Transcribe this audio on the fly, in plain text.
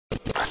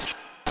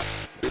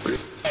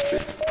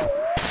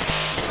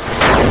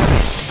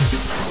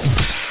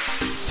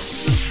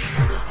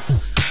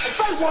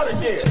what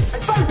again?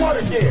 Say what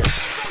again?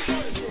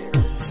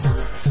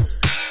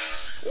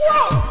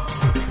 Whoa!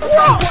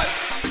 Whoa!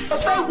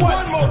 Say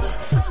what?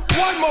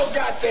 One more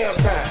goddamn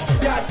time.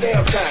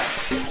 Goddamn time.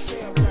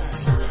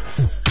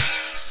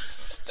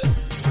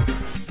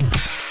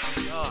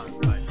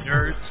 My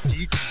nerds,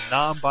 geeks, and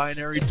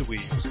non-binary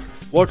dweebs.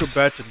 Welcome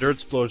back to Nerd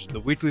Explosion,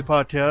 the weekly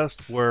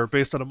podcast where,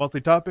 based on a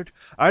monthly topic,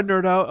 I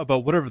nerd out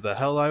about whatever the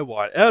hell I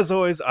want. As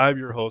always, I'm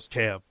your host,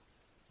 Cam.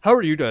 How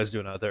are you guys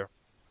doing out there?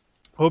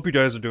 Hope you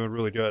guys are doing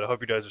really good. I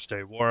hope you guys are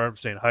staying warm,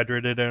 staying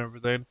hydrated and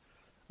everything.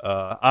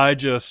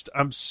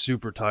 I'm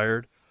super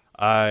tired.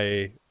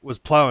 I was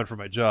plowing for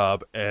my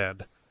job,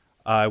 and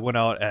I went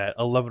out at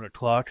 11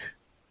 o'clock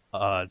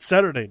on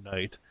Saturday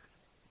night,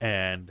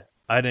 and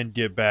I didn't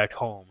get back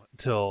home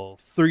until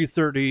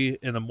 3:30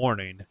 in the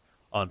morning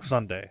on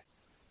Sunday.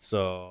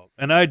 So,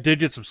 and I did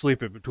get some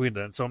sleep in between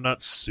then, so I'm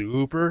not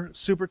super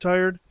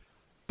tired,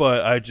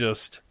 but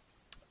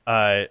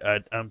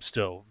I'm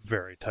still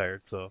very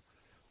tired. So,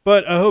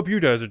 but I hope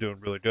you guys are doing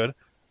really good.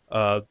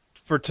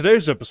 For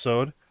today's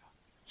episode,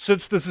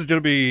 since this is going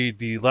to be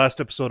the last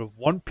episode of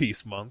One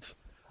Piece month,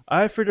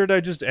 I figured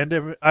I just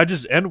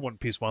end One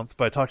Piece month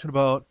by talking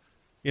about,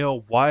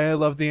 why I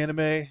love the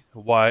anime,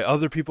 why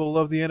other people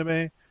love the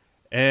anime,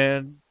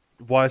 and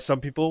why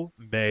some people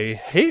may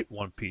hate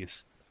One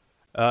Piece.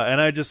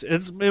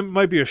 It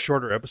might be a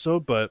shorter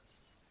episode,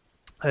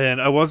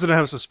 and I was going to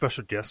have some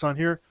special guests on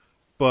here,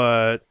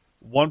 but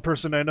one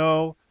person I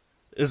know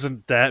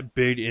isn't that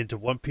big into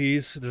One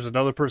Piece. There's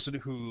another person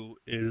who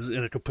is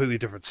in a completely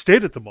different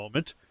state at the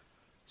moment.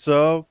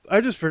 So I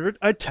just figured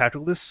I'd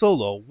tackle this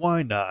solo.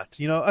 Why not?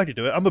 I could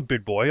do it. I'm a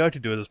big boy. I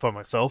could do this by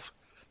myself.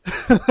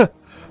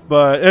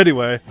 But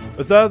anyway,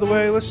 with that out of the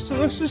way, let's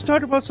just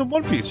talk about some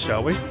One Piece,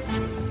 shall we?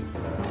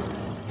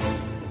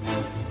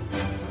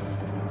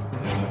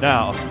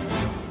 Now,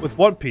 with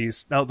One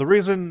Piece, the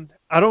reason,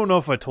 I don't know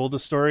if I told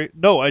this story.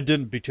 No, I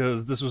didn't,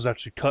 because this was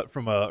actually cut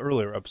from an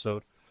earlier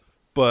episode.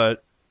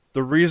 But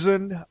the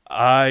reason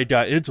I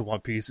got into One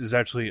Piece is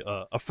actually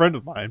a friend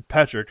of mine,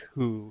 Patrick,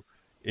 who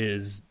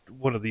is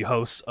one of the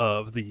hosts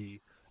of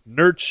the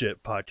Nerd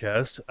Shit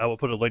podcast. I will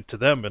put a link to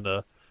them in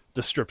the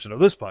description of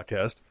this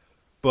podcast.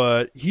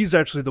 But he's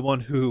actually the one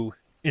who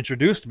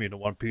introduced me to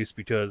One Piece,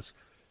 because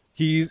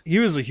he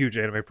was a huge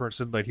anime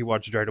person. Like, he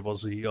watched Dragon Ball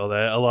Z, all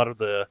that, a lot of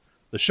the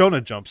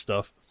Shonen Jump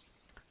stuff.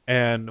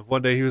 And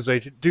one day he was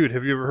like, dude,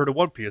 have you ever heard of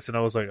One Piece? And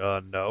I was like,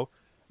 no.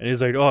 And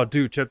he's like, oh,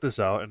 dude, check this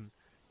out. And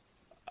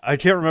I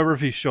can't remember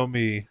if he showed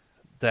me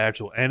the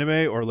actual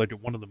anime or like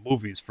one of the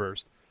movies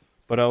first.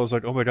 But I was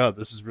like, oh my god,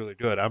 this is really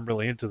good. I'm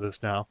really into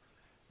this now.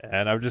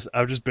 And I've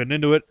just been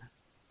into it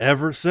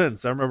ever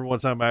since. I remember one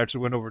time I actually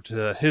went over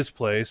to his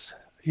place.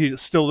 He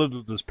still lived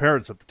with his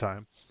parents at the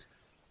time.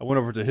 I went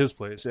over to his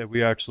place and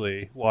we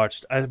actually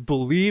watched, I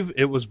believe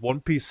it was One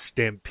Piece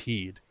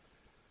Stampede.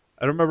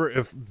 I don't remember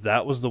if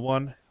that was the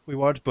one we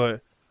watched,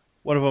 but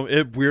one of them,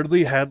 it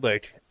weirdly had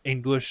like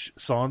English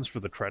songs for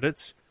the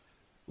credits.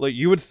 Like,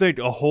 you would think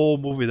a whole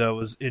movie that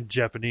was in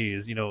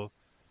Japanese,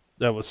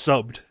 that was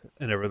subbed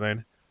and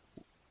everything,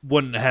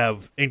 wouldn't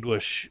have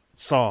English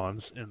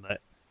songs in the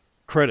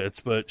credits,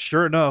 but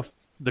sure enough,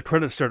 the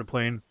credits started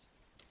playing,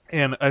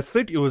 and I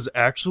think it was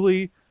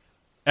actually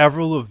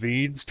Avril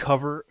Lavigne's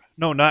cover.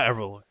 No, not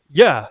Avril.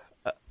 Yeah,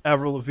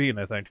 Avril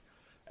Lavigne, I think.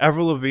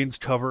 Avril Lavigne's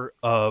cover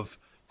of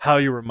How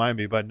You Remind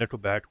Me by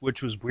Nickelback,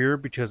 which was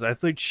weird because I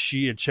think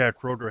she and Chad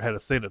Kroeger had a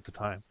thing at the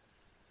time.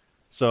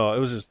 So it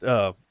was just,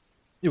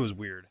 it was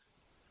weird.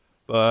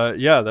 But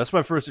yeah, that's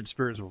my first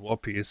experience with One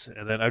Piece,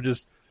 and then I've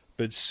just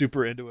been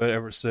super into it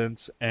ever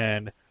since.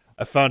 And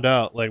I found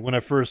out, like, when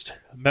I first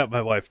met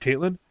my wife,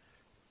 Caitlin,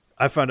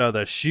 I found out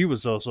that she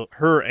was also,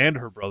 her and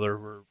her brother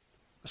were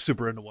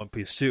super into One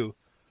Piece too.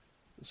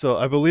 So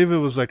I believe it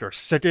was like our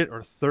second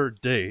or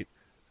third date.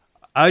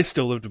 I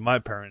still lived with my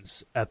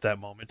parents at that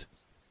moment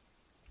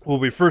when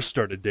we first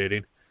started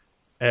dating.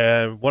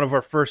 And one of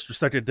our first or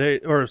second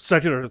or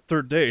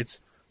third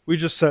dates, we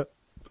just sat,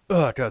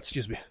 oh god,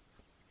 excuse me.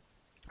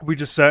 We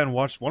just sat and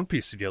watched One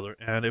Piece together,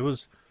 and it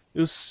was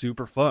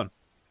super fun.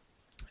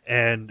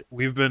 And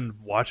we've been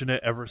watching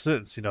it ever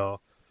since,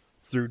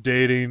 through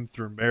dating,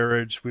 through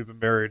marriage. We've been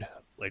married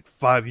like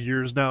 5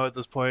 years now at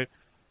this point.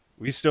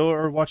 We still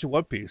are watching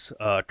One Piece.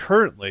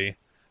 Currently,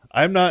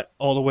 I'm not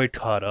all the way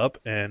caught up,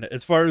 and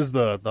as far as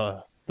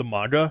the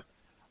manga,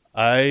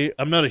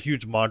 I'm not a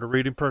huge manga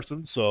reading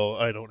person, so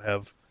I don't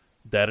have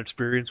that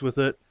experience with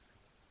it.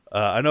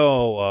 I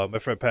know my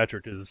friend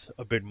Patrick is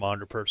a big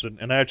manga person,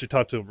 and I actually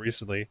talked to him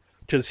recently,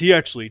 because he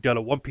actually got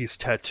a One Piece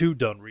tattoo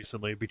done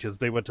recently, because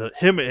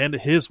him and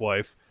his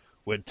wife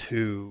went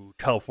to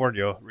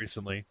California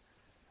recently,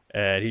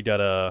 and he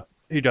got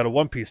a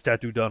One Piece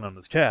tattoo done on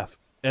his calf,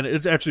 and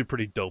it's actually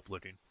pretty dope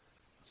looking.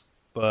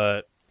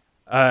 But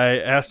I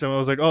asked him, I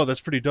was like, oh,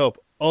 that's pretty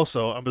dope.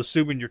 Also, I'm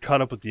assuming you're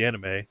caught up with the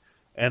anime,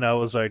 and I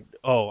was like,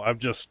 oh, I'm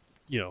just,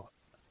 he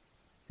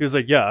was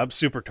like, yeah, I'm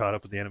super caught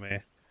up with the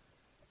anime.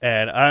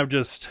 And I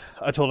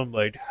told him,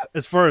 like,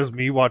 as far as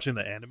me watching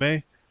the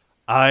anime,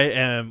 I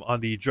am on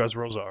the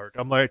Dressrosa arc.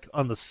 I'm, like,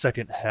 on the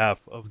second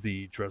half of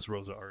the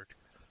Dressrosa arc.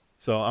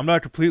 So I'm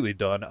not completely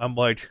done. I'm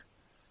like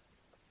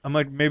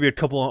maybe a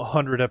couple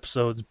hundred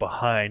episodes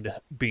behind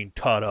being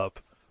caught up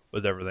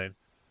with everything.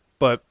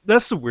 But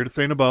that's the weird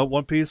thing about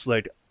One Piece.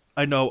 Like,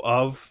 I know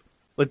of,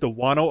 like, the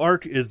Wano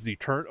arc is the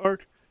current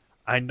arc.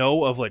 I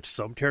know of, like,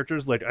 some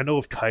characters. Like, I know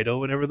of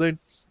Kaido and everything.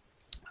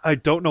 I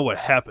don't know what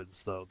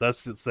happens, though.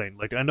 That's the thing.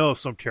 Like, I know of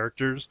some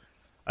characters.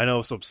 I know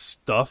of some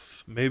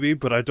stuff, maybe,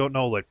 but I don't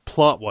know, like,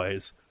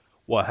 plot-wise,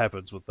 what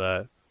happens with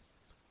that.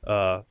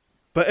 Uh,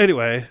 but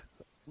anyway,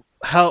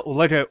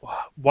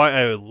 why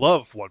I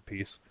love One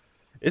Piece.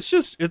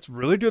 It's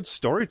really good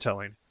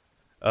storytelling.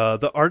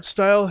 The art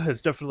style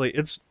has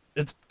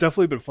it's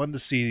definitely been fun to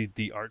see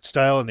the art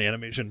style and the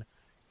animation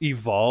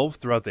evolve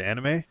throughout the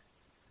anime.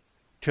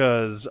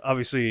 Because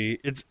obviously,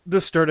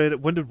 this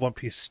started. When did One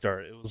Piece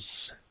start? It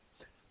was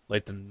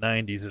like the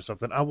 90s or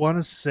something. I want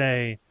to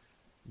say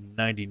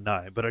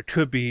 99, but I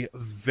could be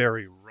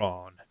very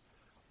wrong.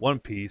 One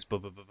Piece,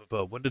 but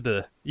when did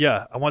I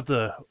want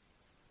the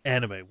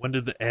anime. When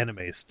did the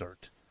anime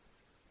start?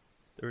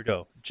 There we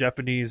go.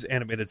 Japanese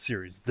animated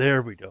series.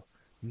 There we go.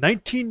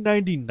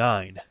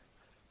 1999.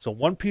 So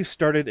One Piece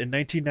started in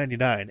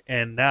 1999,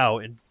 and now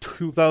in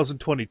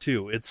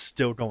 2022, it's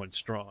still going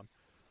strong.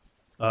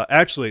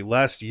 Actually,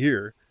 last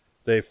year,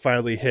 they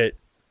finally hit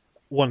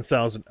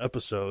 1,000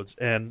 episodes,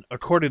 and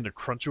according to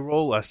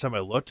Crunchyroll, last time I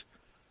looked,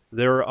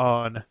 they're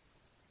on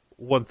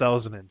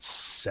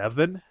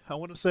 1007, I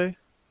want to say.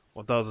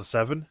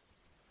 1007.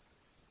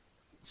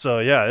 So,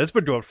 yeah, it's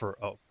been going for...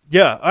 Oh,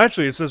 yeah,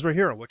 actually, it says right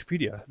here on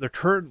Wikipedia, they're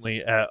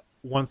currently at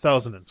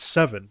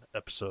 1007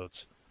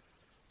 episodes.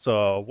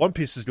 So, One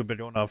Piece has been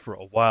going on for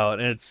a while,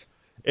 and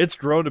it's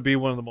grown to be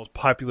one of the most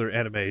popular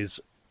animes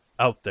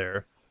out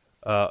there.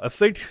 I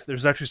think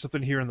there's actually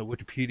something here in the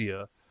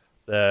Wikipedia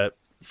that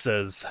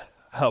says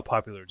how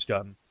popular it's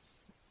gotten.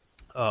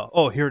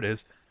 Here it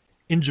is.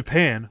 In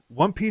Japan,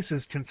 One Piece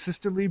has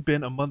consistently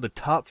been among the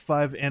top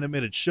 5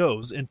 animated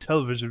shows in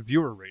television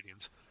viewer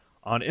ratings.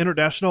 On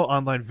international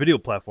online video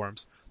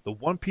platforms, the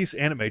One Piece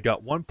anime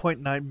got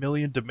 1.9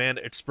 million demand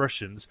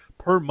expressions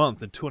per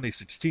month in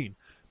 2016,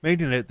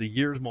 making it the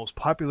year's most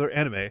popular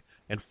anime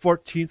and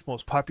 14th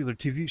most popular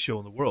TV show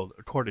in the world,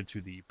 according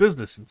to the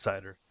Business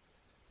Insider.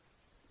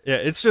 Yeah,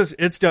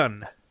 it's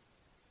gotten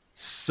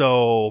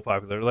so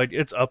popular. Like,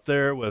 it's up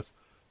there with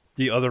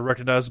the other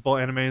recognizable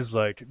animes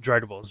like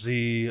Dragon Ball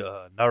Z,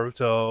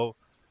 Naruto.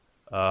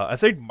 I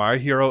think My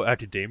Hero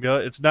Academia.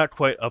 It's not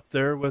quite up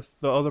there with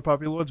the other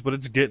popular ones, but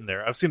it's getting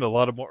there. I've seen a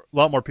lot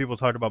more people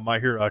talk about My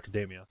Hero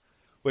Academia,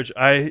 which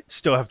I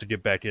still have to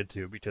get back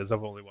into because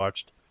I've only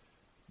watched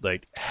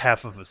like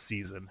half of a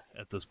season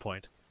at this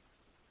point.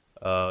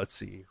 Let's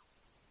see.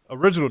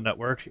 Original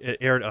network. It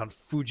aired on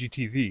Fuji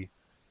TV.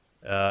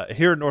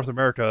 Here in North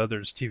America,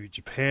 there's TV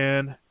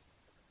Japan,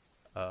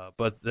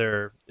 but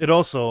it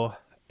also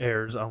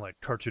airs on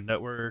like Cartoon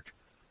Network,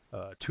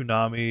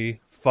 Toonami,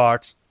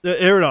 Fox. It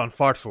aired on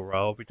Fox for a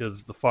while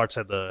because the Fox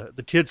had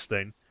the kids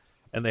thing,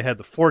 and they had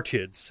the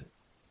 4Kids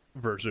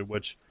version,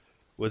 which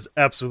was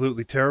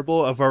absolutely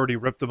terrible. I've already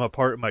ripped them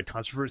apart in my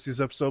controversies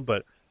episode,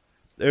 but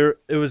it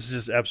was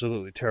just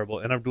absolutely terrible,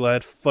 and I'm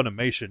glad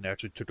Funimation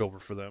actually took over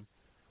for them.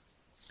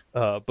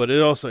 But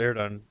it also aired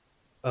on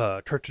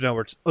Cartoon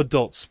Network's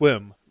Adult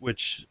Swim,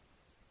 which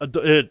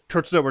Cartoon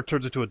Network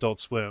turns into Adult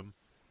Swim.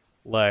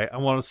 Like, I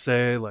want to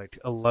say like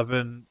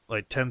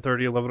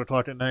 10:30, 11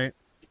 o'clock at night.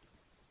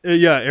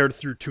 It aired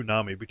through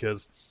Toonami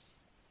because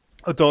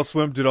Adult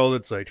Swim did all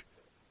its like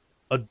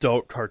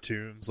adult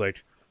cartoons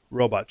like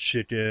Robot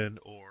Chicken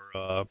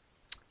or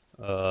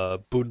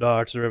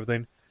Boondocks or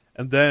everything.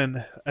 And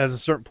then at a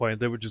certain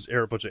point, they would just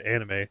air a bunch of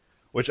anime,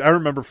 which I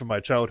remember from my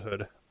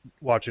childhood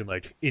watching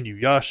like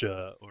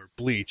Inuyasha or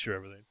Bleach or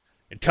everything.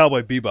 And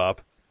Cowboy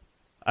Bebop.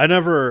 I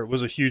never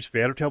was a huge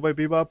fan of Cowboy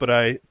Bebop, but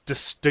I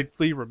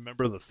distinctly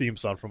remember the theme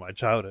song from my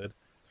childhood.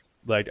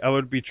 Like, I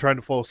would be trying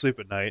to fall asleep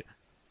at night,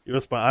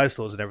 with my eyes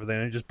closed and everything,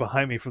 and just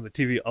behind me from the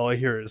TV, all I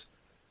hear is,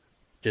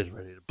 "Get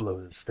ready to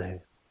blow this thing.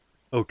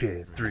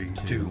 Okay, 3,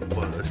 2,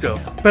 1, let's go."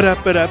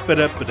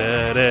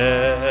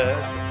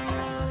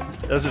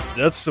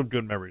 That's some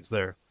good memories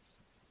there.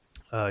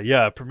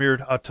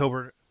 Premiered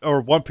October,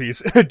 or One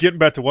Piece, getting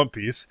back to One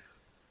Piece.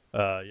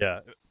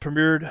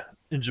 Premiered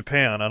in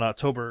Japan in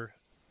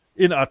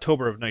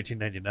October of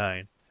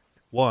 1999.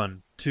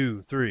 1,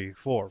 2, 3,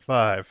 4,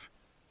 5,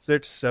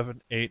 6,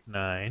 7, 8,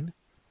 9,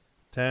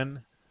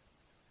 10,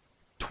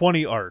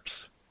 20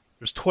 arcs.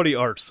 There's 20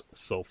 arcs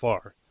so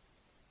far,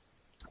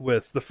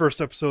 with the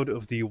first episode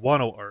of the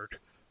Wano arc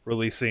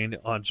releasing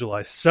on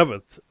July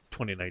 7th,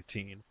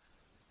 2019.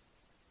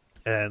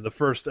 And the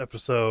first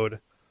episode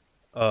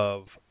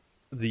of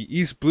the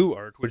East Blue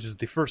arc, which is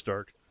the first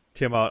arc,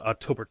 came out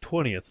October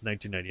 20th,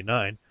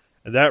 1999,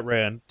 and that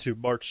ran to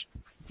March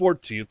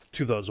 14th,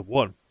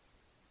 2001.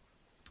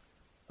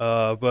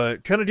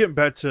 But kind of getting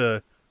back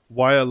to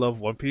why I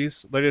love One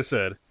Piece, like I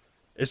said,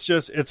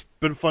 it's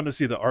been fun to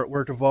see the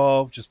artwork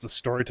evolve, just the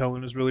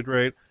storytelling is really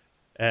great,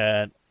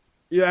 and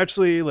yeah,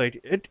 actually, like,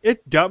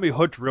 it got me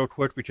hooked real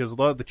quick because a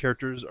lot of the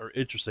characters are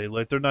interesting.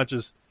 Like, they're not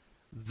just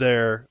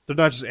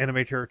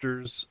anime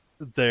characters.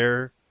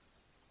 there,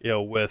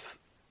 with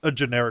a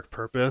generic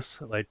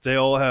purpose. Like, they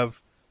all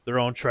have their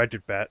own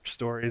tragic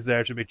backstories that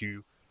actually make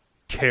you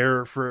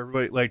care for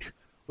everybody. Like,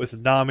 with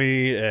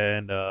Nami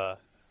and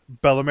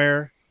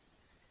Bellemere,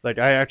 like,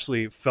 I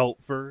actually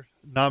felt for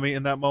Nami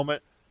in that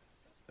moment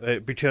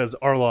because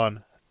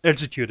Arlon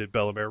executed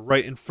Bellemere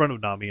right in front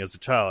of Nami as a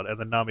child, and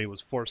then Nami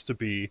was forced to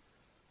be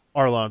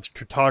Arlon's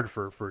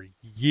cartographer for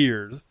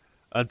years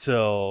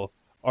until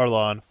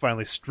Arlon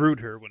finally screwed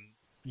her when,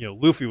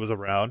 Luffy was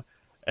around,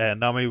 and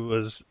Nami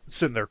was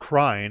sitting there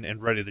crying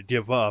and ready to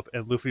give up,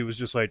 and Luffy was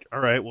just like,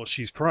 alright, well,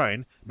 she's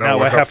crying, now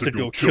I have to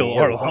go kill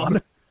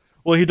Arlon.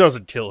 Well, he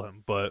doesn't kill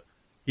him, but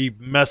he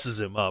messes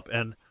him up,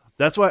 and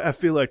that's why I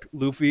feel like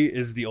Luffy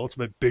is the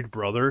ultimate big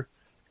brother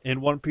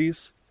in One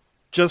Piece.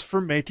 Just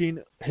for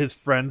making his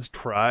friends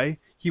cry,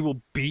 he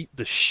will beat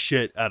the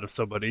shit out of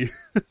somebody.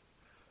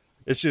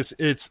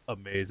 It's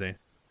amazing.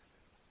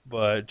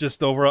 But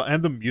just overall,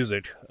 and the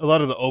music, a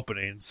lot of the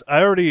openings.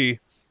 I already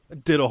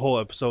did a whole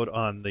episode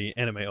on the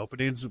anime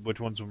openings, which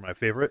ones were my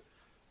favorite.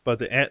 But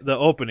the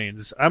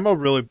openings, I'm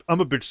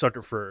a big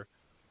sucker for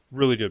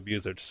really good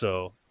music.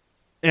 So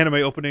anime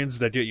openings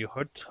that get you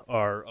hooked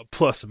are a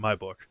plus in my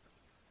book.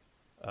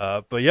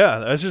 But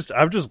yeah,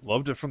 I've just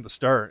loved it from the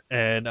start,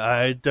 and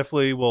I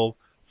definitely will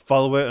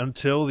follow it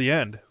until the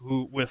end.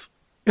 With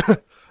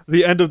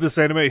the end of this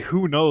anime,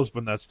 who knows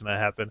when that's going to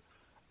happen?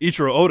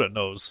 Ichiro Oda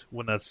knows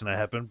when that's going to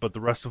happen, but the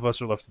rest of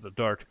us are left in the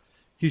dark.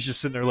 He's just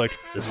sitting there like,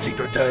 the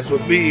secret dies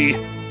with me.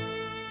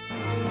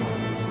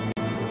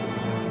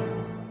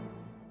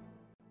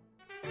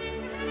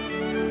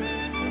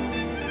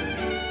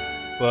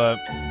 But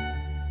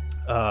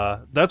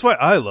that's why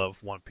I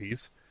love One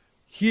Piece.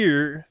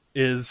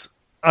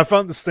 I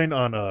found this thing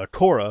on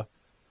Quora,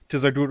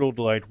 because I googled,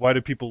 like, why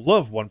do people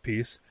love One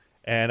Piece?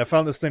 And I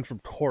found this thing from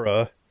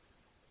Quora,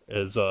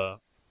 is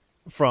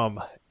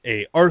from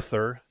a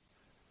Arthur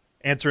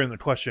answering the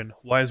question,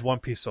 why is One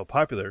Piece so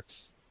popular?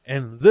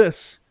 And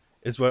this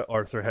is what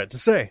Arthur had to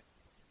say.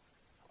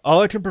 All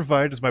I can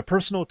provide is my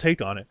personal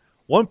take on it.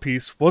 One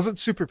Piece wasn't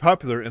super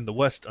popular in the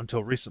West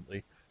until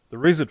recently. The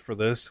reason for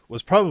this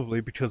was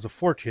probably because of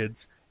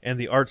 4Kids and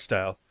the art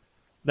style.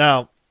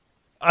 Now,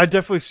 I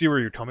definitely see where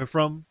you're coming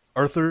from,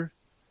 Arthur,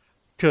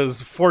 because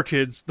the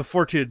 4Kids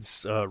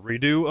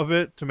redo of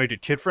it to make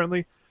it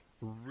kid-friendly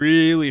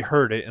really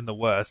hurt it in the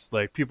West.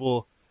 Like,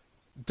 people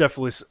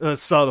definitely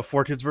saw the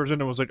 4Kids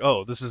version and was like,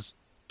 oh, this is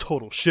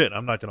total shit,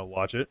 I'm not going to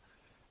watch it.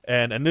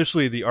 And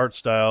initially the art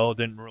style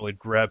didn't really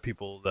grab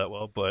people that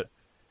well, but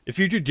if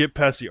you could get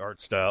past the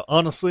art style,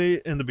 honestly,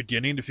 in the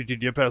beginning, if you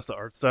could get past the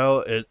art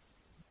style, it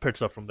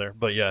picks up from there.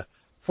 But yeah,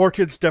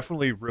 4Kids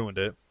definitely ruined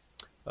it.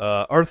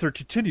 Arthur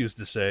continues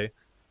to say,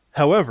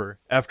 however,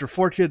 after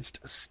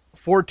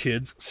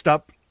 4Kids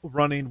stopped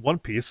running One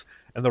Piece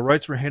and the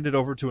rights were handed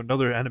over to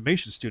another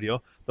animation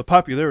studio, the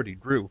popularity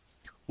grew.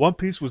 One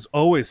Piece was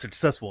always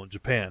successful in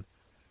Japan.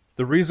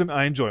 The reason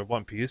I enjoy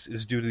One Piece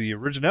is due to the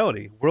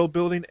originality, world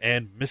building,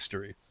 and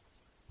mystery.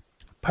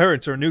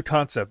 Pirates are a new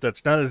concept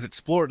that's not as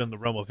explored in the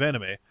realm of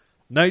anime.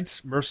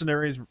 Knights,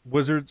 mercenaries,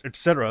 wizards,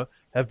 etc.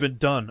 have been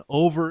done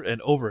over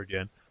and over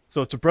again,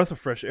 so it's a breath of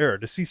fresh air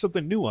to see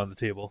something new on the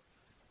table.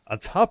 On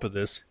top of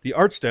this, the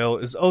art style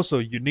is also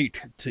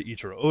unique to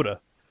Ichiro Oda.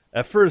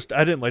 At first,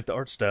 I didn't like the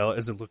art style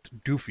as it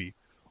looked goofy.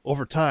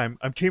 Over time,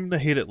 I'm came to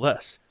hate it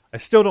less. I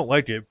still don't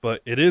like it,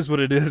 but it is what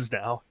it is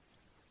now.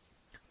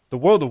 The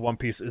world of One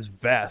Piece is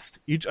vast.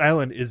 Each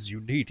island is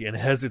unique and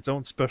has its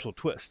own special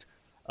twist.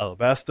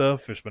 Alabasta,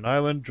 Fishman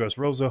Island,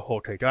 Dressrosa,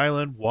 Whole Cake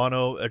Island,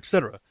 Wano,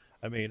 etc.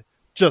 I mean,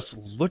 just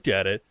look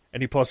at it.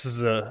 And he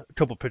posts a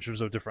couple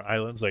pictures of different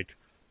islands, like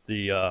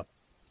the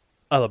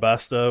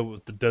Alabasta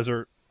with the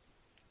desert,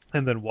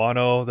 and then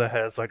Wano that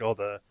has like all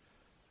the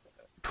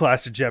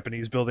classic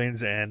Japanese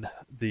buildings and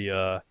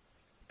the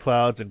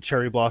clouds and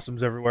cherry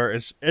blossoms everywhere.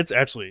 It's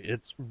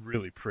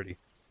really pretty.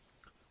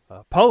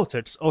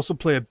 Politics also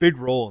play a big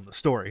role in the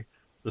story.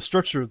 The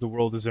structure the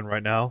world is in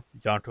right now,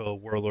 Yonko,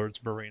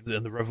 warlords, marines,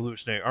 and the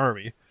Revolutionary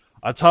Army,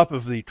 on top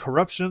of the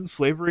corruption,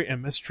 slavery,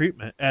 and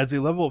mistreatment, adds a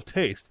level of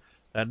taste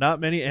that not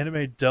many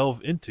anime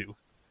delve into.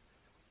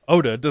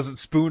 Oda doesn't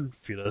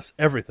spoon-feed us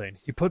everything.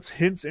 He puts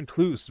hints and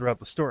clues throughout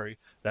the story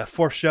that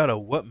foreshadow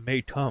what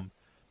may come,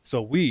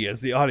 so we,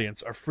 as the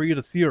audience, are free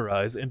to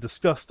theorize and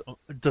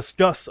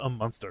discuss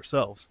amongst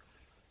ourselves.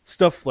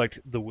 Stuff like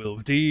the Will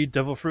of D,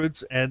 Devil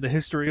Fruits, and the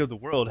history of the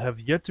world have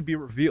yet to be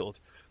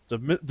revealed.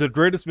 The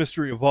greatest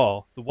mystery of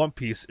all, the One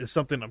Piece, is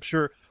something I'm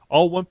sure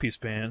all One Piece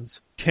fans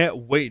can't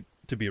wait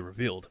to be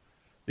revealed.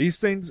 These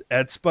things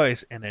add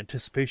spice and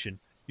anticipation.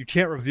 You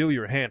can't reveal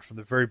your hand from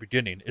the very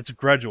beginning. It's a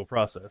gradual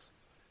process.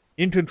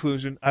 In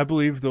conclusion, I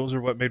believe those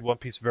are what made One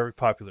Piece very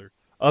popular.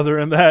 Other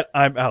than that,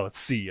 I'm out.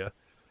 See ya.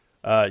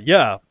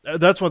 Yeah,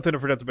 that's one thing I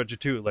forgot to mention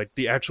too, like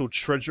the actual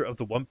treasure of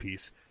the One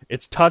Piece.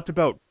 It's talked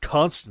about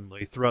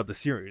constantly throughout the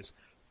series,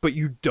 but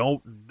you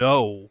don't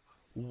know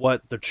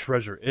what the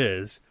treasure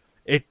is.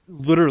 It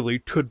literally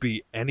could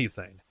be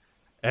anything.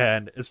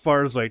 And as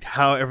far as like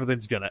how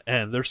everything's gonna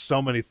end, there's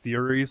so many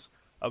theories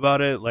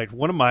about it. Like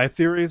one of my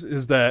theories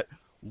is that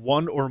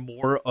one or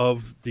more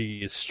of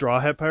the Straw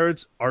Hat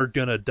Pirates are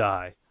gonna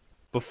die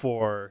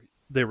before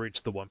they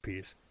reach the One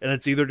Piece, and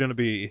it's gonna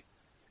be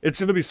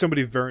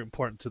somebody very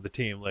important to the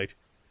team. Like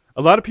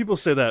a lot of people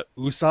say that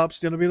Usopp's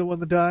gonna be the one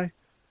to die.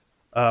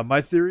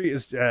 My theory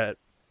is that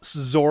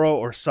Zoro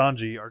or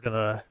Sanji are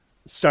gonna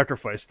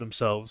sacrifice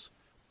themselves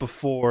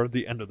before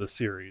the end of the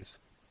series,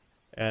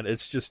 and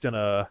it's just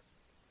gonna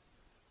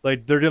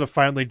like they're gonna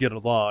finally get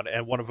along,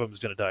 and one of them is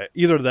gonna die.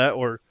 Either that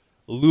or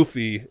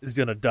Luffy is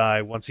gonna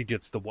die once he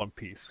gets the One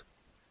Piece.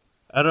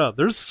 I don't know.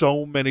 There's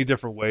so many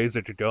different ways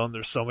that could go, and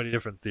there's so many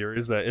different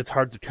theories that it's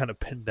hard to kind of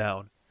pin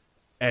down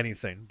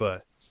anything.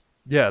 But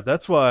yeah,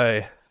 that's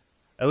why.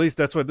 At least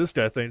that's why this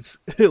guy thinks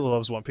he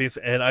loves One Piece,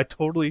 and I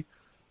totally,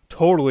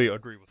 totally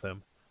agree with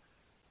him.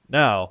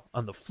 Now,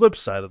 on the flip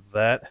side of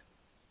that,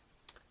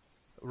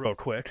 real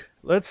quick,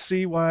 let's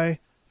see why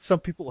some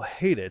people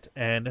hate it.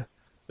 And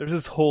there's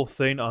this whole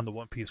thing on the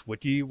One Piece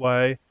wiki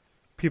why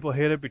people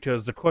hate it,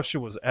 because the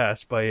question was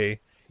asked by a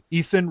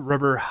Ethan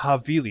Rubber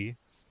Havili.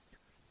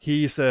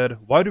 He said,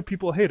 "Why do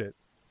people hate it?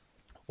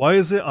 Why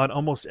is it on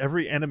almost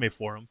every anime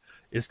forum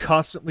is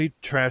constantly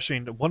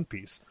trashing One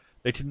Piece?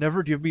 They can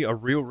never give me a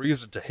real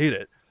reason to hate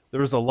it.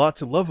 There is a lot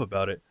to love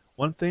about it.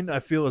 One thing I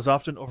feel is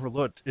often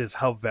overlooked is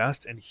how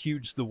vast and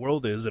huge the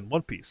world is in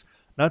One Piece.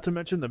 Not to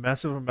mention the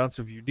massive amounts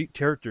of unique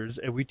characters,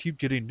 and we keep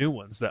getting new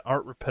ones that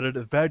aren't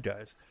repetitive bad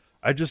guys.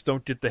 I just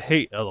don't get the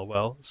hate,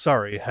 lol.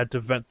 Sorry, had to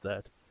vent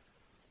that."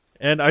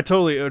 And I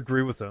totally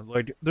agree with him.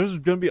 Like, there's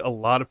going to be a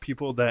lot of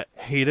people that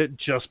hate it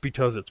just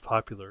because it's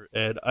popular,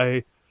 and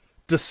I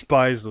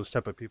despise those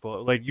type of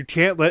people. Like, you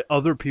can't let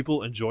other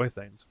people enjoy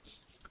things.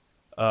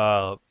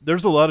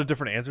 There's a lot of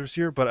different answers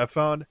here, but I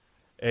found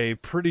a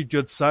pretty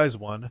good size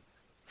one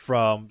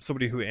from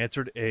somebody who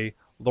answered a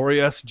Lori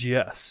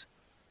SGS.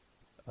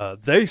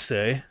 They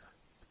say,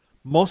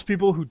 most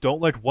people who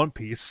don't like One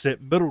Piece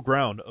sit middle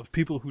ground of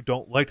people who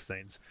don't like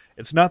things.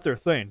 It's not their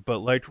thing, but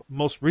like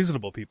most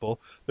reasonable people,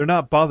 they're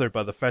not bothered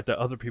by the fact that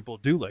other people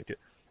do like it.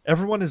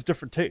 Everyone has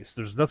different tastes.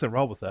 There's nothing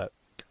wrong with that.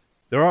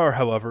 There are,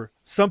 however,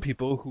 some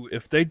people who,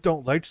 if they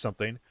don't like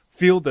something,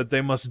 feel that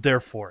they must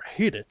therefore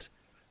hate it.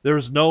 There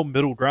is no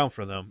middle ground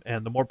for them,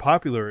 and the more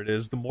popular it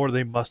is, the more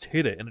they must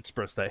hate it and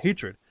express that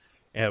hatred.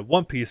 And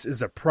One Piece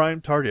is a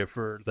prime target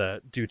for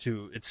that due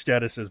to its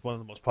status as one of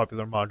the most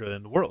popular manga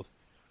in the world.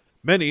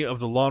 Many of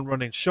the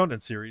long-running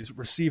shonen series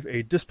receive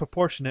a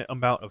disproportionate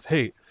amount of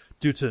hate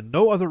due to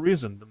no other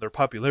reason than their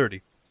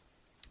popularity.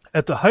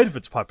 At the height of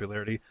its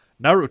popularity,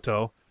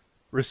 Naruto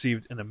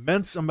received an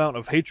immense amount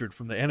of hatred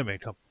from the anime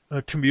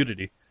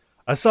community.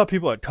 I saw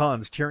people at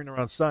cons carrying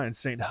around signs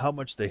saying how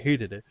much they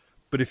hated it,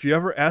 but if you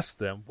ever asked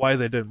them why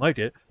they didn't like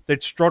it,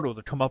 they'd struggle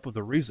to come up with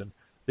a reason.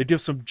 They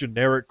give some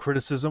generic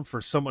criticism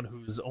for someone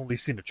who's only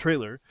seen a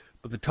trailer,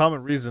 but the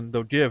common reason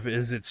they'll give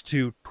is it's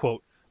too,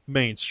 quote,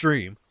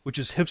 mainstream, which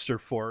is hipster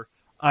for,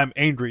 I'm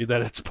angry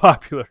that it's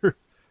popular.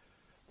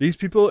 These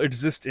people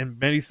exist in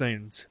many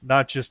things,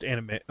 not just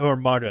anime or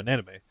manga and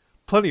anime.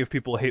 Plenty of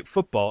people hate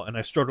football, and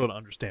I struggle to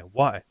understand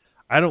why.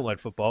 I don't like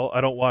football,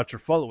 I don't watch or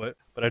follow it,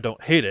 but I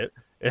don't hate it.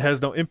 It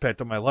has no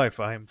impact on my life.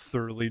 I'm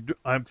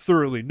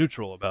thoroughly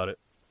neutral about it.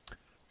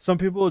 Some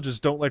people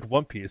just don't like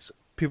One Piece.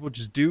 People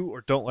just do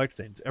or don't like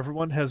things.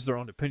 Everyone has their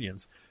own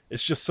opinions.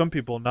 It's just some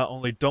people not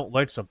only don't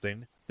like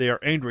something, they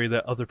are angry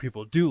that other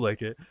people do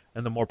like it,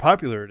 and the more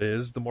popular it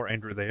is, the more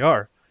angry they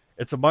are.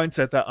 It's a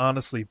mindset that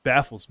honestly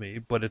baffles me,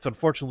 but it's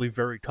unfortunately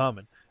very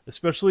common,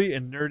 especially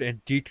in nerd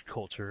and geek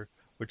culture,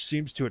 which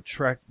seems to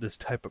attract this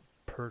type of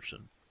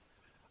person.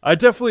 I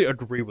definitely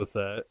agree with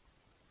that.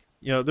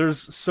 You know,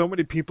 there's so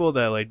many people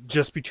that, like,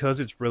 just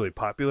because it's really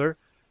popular,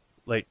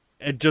 like,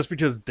 and just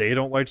because they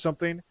don't like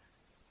something,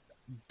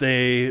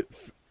 they,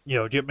 you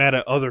know, get mad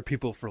at other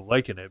people for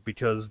liking it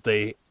because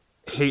they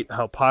hate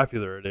how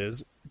popular it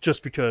is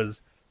just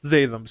because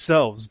they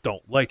themselves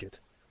don't like it.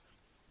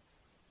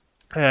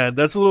 And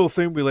that's a little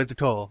thing we like to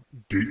call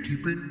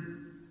gatekeeping.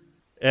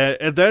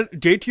 And that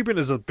gatekeeping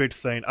is a big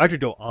thing. I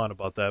could go on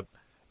about that.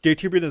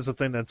 Gatekeeping is a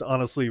thing that's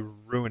honestly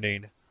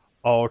ruining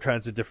all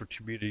kinds of different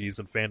communities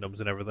and fandoms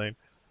and everything.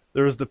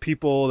 There's the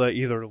people that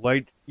either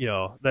like, you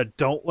know, that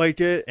don't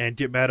like it and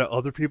get mad at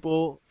other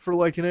people for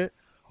liking it,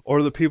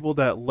 or the people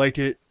that like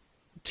it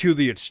to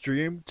the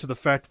extreme, to the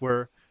fact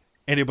where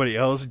anybody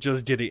else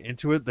just getting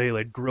into it, they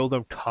like grill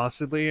them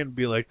constantly and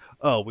be like,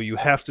 oh, well, you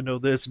have to know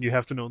this and you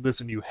have to know this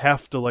and you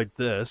have to like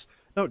this.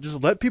 No,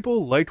 just let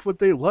people like what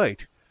they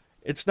like.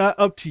 It's not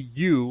up to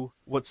you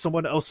what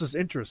someone else's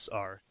interests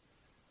are.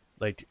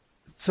 Like,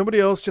 somebody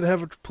else could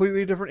have a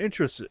completely different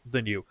interest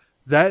than you.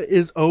 That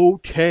is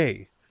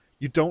okay.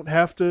 You don't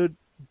have to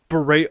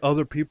berate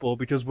other people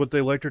because what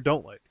they like or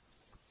don't like.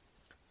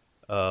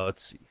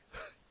 Let's see.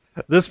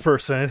 This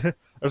person,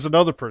 there's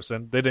another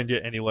person, they didn't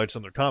get any likes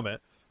on their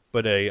comment,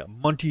 but a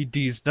Monty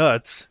D's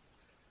Nuts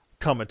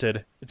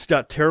commented, it's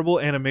got terrible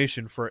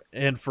animation for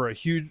a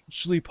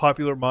hugely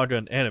popular manga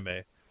and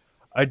anime.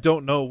 I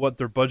don't know what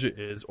their budget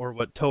is or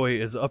what Toei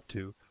is up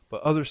to,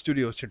 but other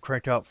studios can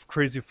crank out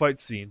crazy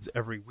fight scenes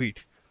every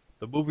week.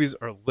 The movies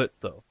are lit,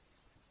 though.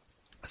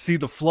 See,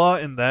 the flaw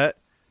in that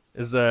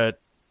is that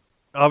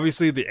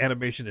obviously the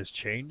animation has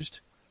changed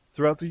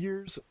throughout the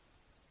years,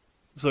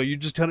 so you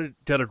just kind of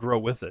got to grow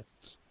with it.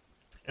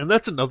 And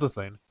that's another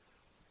thing.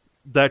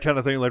 That kind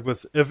of thing, like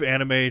with if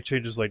anime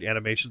changes like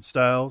animation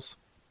styles,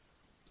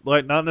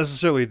 like not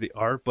necessarily the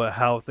art, but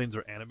how things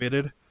are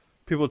animated,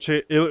 it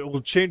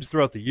will change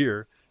throughout the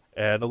year.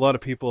 And a lot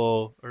of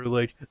people are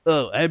like,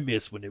 "Oh, I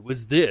miss when it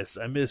was this.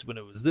 I miss when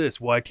it was this.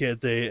 Why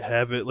can't they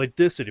have it like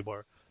this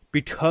anymore?"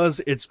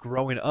 Because it's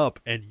growing up,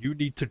 and you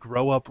need to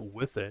grow up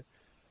with it.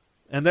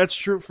 And that's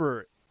true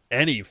for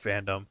any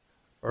fandom,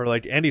 or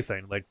like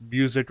anything, like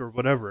music or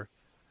whatever.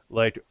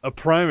 Like a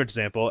prime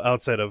example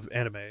outside of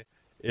anime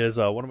is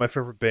one of my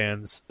favorite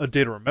bands, A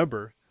Day to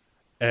Remember.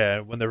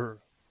 And when their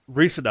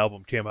recent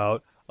album came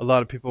out, a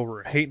lot of people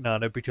were hating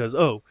on it because,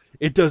 oh,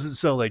 it doesn't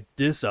sound like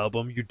this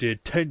album you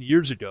did 10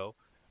 years ago.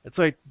 It's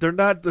like they're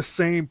not the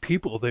same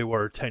people they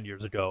were 10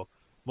 years ago.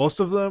 Most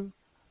of them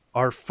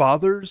are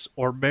fathers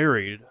or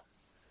married.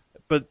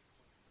 But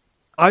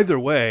either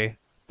way,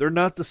 they're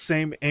not the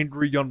same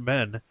angry young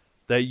men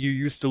that you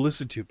used to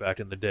listen to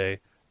back in the day.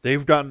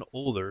 They've gotten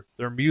older,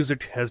 their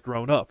music has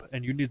grown up,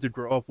 and you need to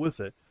grow up with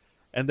it.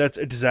 And that's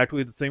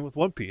exactly the thing with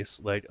One Piece.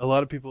 Like, a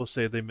lot of people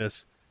say they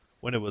miss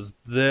when it was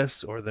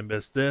this or they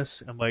miss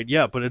this. I'm like,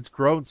 yeah, but it's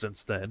grown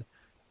since then.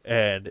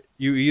 And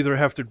you either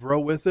have to grow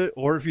with it,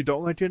 or if you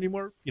don't like it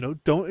anymore,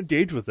 don't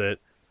engage with it.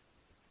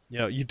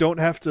 You don't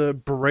have to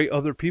berate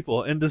other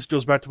people. And this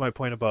goes back to my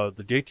point about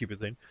the gatekeeper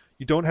thing.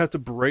 You don't have to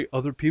berate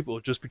other people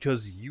just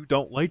because you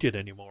don't like it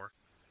anymore.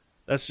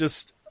 That's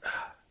just...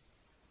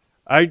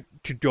 I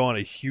could go on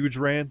a huge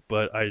rant,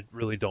 but I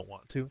really don't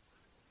want to.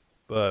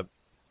 But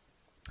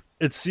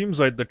it seems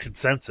like the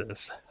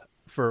consensus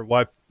for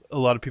why a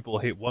lot of people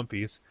hate One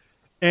Piece,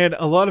 and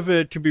a lot of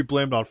it can be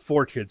blamed on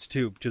 4Kids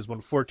too, because when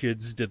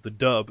 4Kids did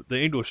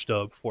the English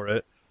dub for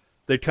it,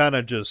 they kind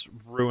of just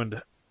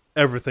ruined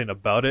everything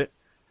about it,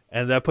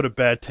 and that put a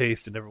bad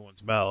taste in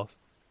everyone's mouth.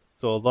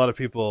 So a lot of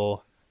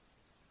people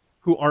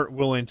who aren't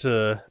willing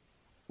to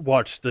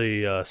watch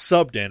the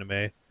subbed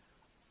anime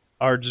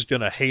are just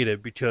going to hate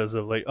it because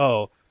of like,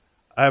 oh,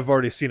 I've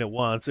already seen it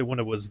once and when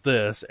it was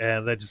this,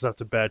 and that just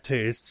left a bad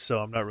taste, so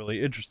I'm not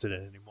really interested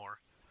in it anymore.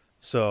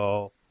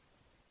 So...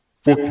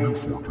 Fuck you,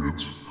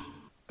 4Kids.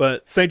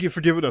 But thank you for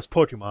giving us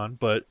Pokemon,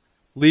 but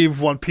leave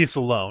One Piece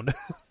alone.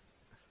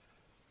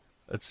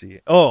 Let's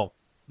see. Oh,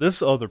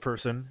 this other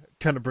person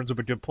kind of brings up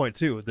a good point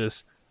too.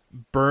 This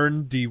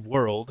Burn the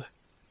World.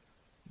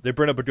 They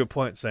bring up a good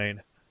point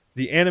saying,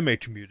 the anime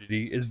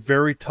community is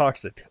very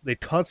toxic. They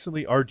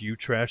constantly argue,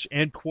 trash,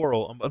 and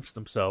quarrel amongst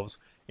themselves.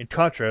 In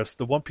contrast,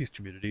 the One Piece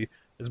community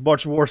is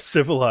much more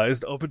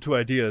civilized, open to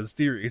ideas,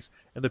 theories,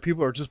 and the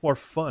people are just more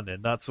fun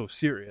and not so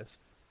serious.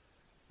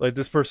 Like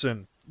this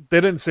person,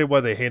 they didn't say why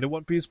they hated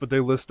One Piece, but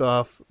they list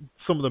off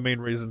some of the main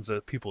reasons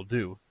that people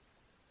do.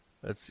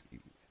 Let's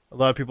see. A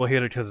lot of people hate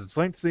it because it's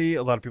lengthy.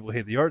 A lot of people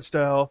hate the art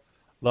style.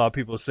 A lot of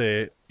people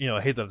say,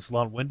 hate that it's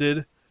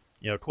long-winded.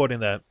 Quoting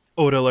that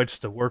Oda likes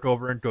to work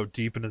over and go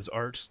deep in his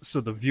arts,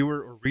 so the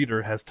viewer or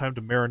reader has time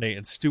to marinate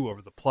and stew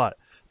over the plot.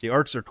 The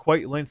arts are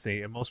quite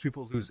lengthy, and most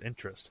people lose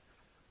interest.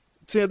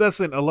 So yeah, that's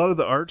the thing. A lot of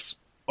the arts,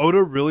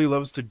 Oda really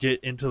loves to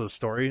get into the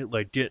story,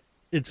 like get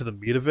into the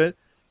meat of it.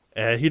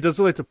 And he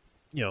doesn't like to,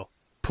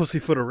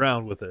 pussyfoot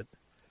around with it.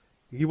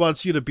 He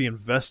wants you to be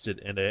invested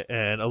in it,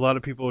 and a lot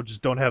of people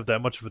just don't have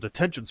that much of an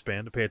attention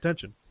span to pay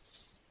attention.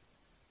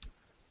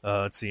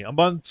 Let's see.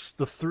 Amongst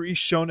the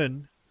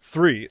Shonen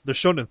 3,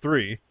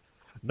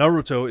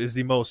 Naruto is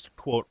the most,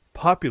 quote,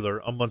 popular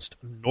amongst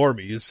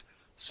normies,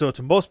 so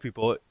to most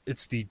people,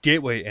 it's the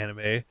gateway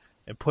anime,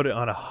 and put it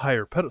on a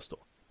higher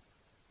pedestal.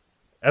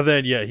 And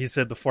then, yeah, he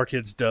said the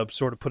 4Kids dub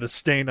sort of put a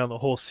stain on the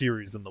whole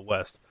series in the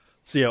West.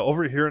 So yeah,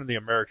 over here in the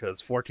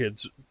Americas,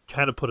 4Kids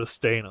kind of put a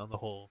stain on the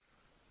whole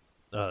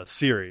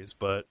series,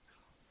 but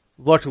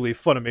luckily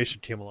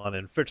Funimation came along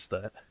and fixed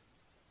that.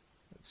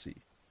 Let's see.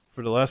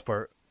 For the last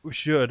part, we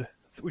should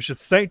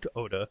thank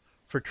Oda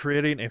for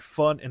creating a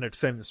fun and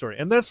exciting story.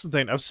 And that's the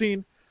thing. I've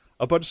seen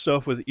a bunch of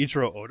stuff with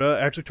Ichiro Oda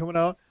actually coming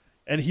out,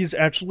 and he's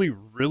actually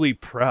really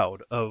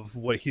proud of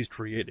what he's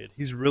created.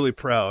 He's really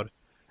proud,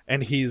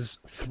 and he's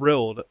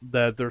thrilled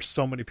that there's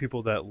so many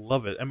people that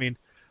love it. I mean,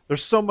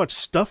 there's so much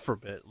stuff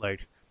from it.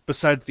 Like,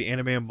 besides the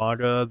anime and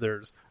manga,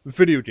 there's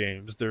video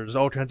games, there's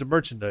all kinds of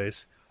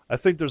merchandise. I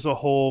think there's a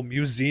whole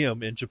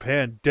museum in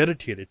Japan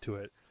dedicated to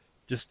it.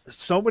 Just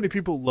so many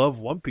people love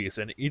One Piece,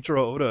 and Ichiro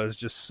Oda is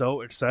just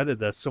so excited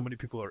that so many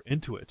people are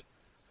into it.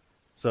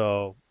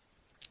 So,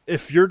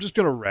 if you're just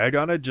going to rag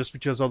on it just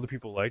because other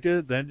people like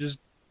it, then just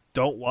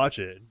don't watch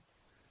it.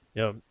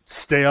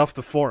 Stay off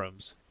the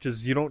forums,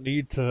 because you don't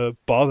need to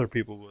bother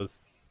people with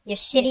your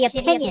shitty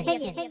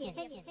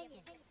opinions.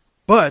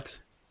 But,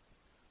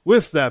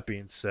 with that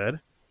being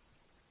said,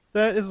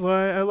 that is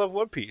why I love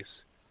One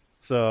Piece.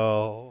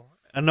 So,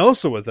 and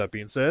also with that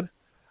being said,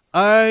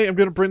 I am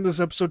going to bring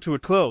this episode to a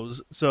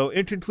close. So,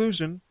 in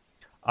conclusion,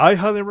 I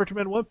highly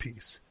recommend One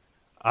Piece.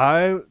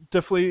 I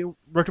definitely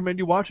recommend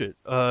you watch it.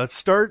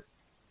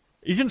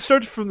 You can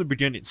start from the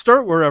beginning.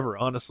 Start wherever,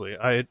 honestly.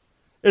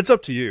 It's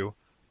up to you.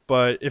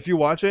 But if you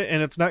watch it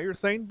and it's not your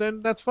thing,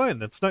 then that's fine.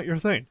 That's not your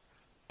thing.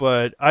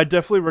 But I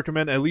definitely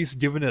recommend at least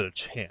giving it a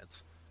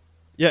chance.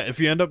 Yeah, if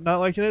you end up not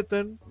liking it,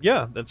 then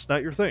yeah, that's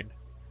not your thing.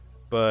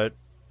 But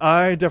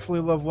I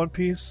definitely love One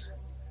Piece.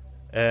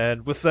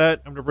 And with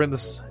that, I'm going to bring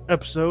this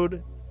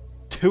episode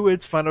to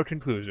its final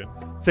conclusion.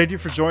 Thank you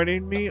for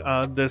joining me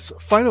on this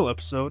final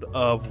episode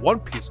of One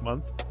Piece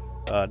Month.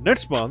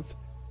 Next month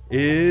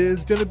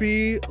is going to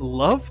be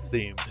love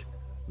themed.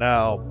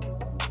 Now,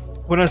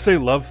 when I say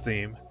love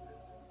theme,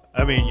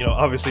 I mean,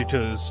 obviously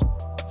because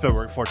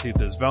February 14th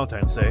is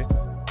Valentine's Day,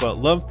 but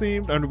love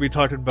themed, I'm going to be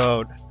talking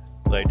about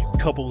like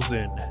couples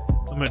I'm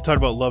going to talk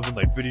about love in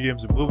like video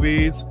games and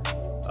movies.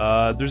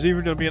 There's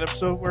even going to be an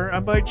episode where I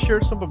might share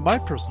some of my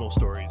personal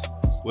stories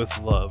with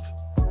love.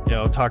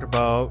 Talk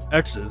about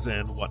exes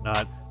and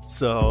whatnot.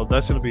 So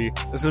that's gonna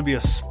be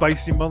a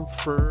spicy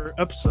month for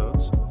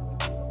episodes.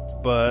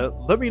 But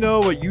let me know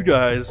what you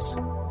guys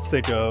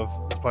think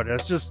of the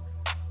podcast. Just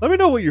let me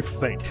know what you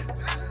think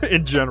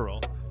in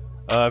general.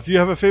 If you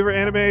have a favorite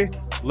anime,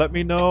 let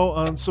me know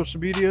on social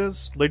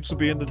medias. Links will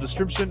be in the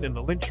description, in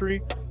the link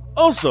tree.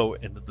 Also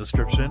in the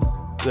description,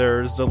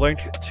 there's a link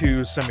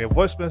to send me a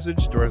voice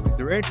message directly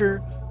through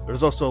Anchor.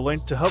 There's also a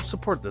link to help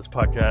support this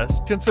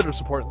podcast. Consider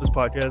supporting this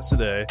podcast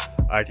today.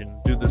 I can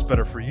do this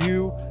better for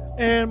you,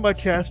 and my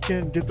cast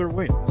can get their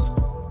wings.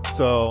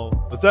 So,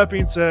 with that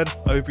being said,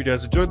 I hope you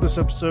guys enjoyed this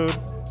episode.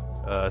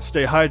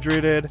 Stay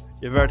hydrated,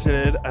 get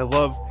vaccinated. I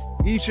love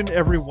each and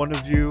every one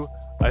of you.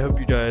 I hope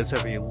you guys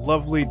have a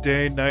lovely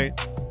day, night,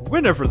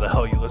 whenever the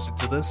hell you listen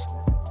to this.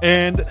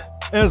 And,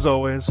 as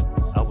always,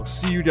 I will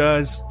see you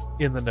guys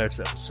in the next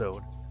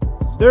episode.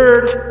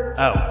 Nerd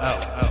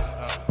out.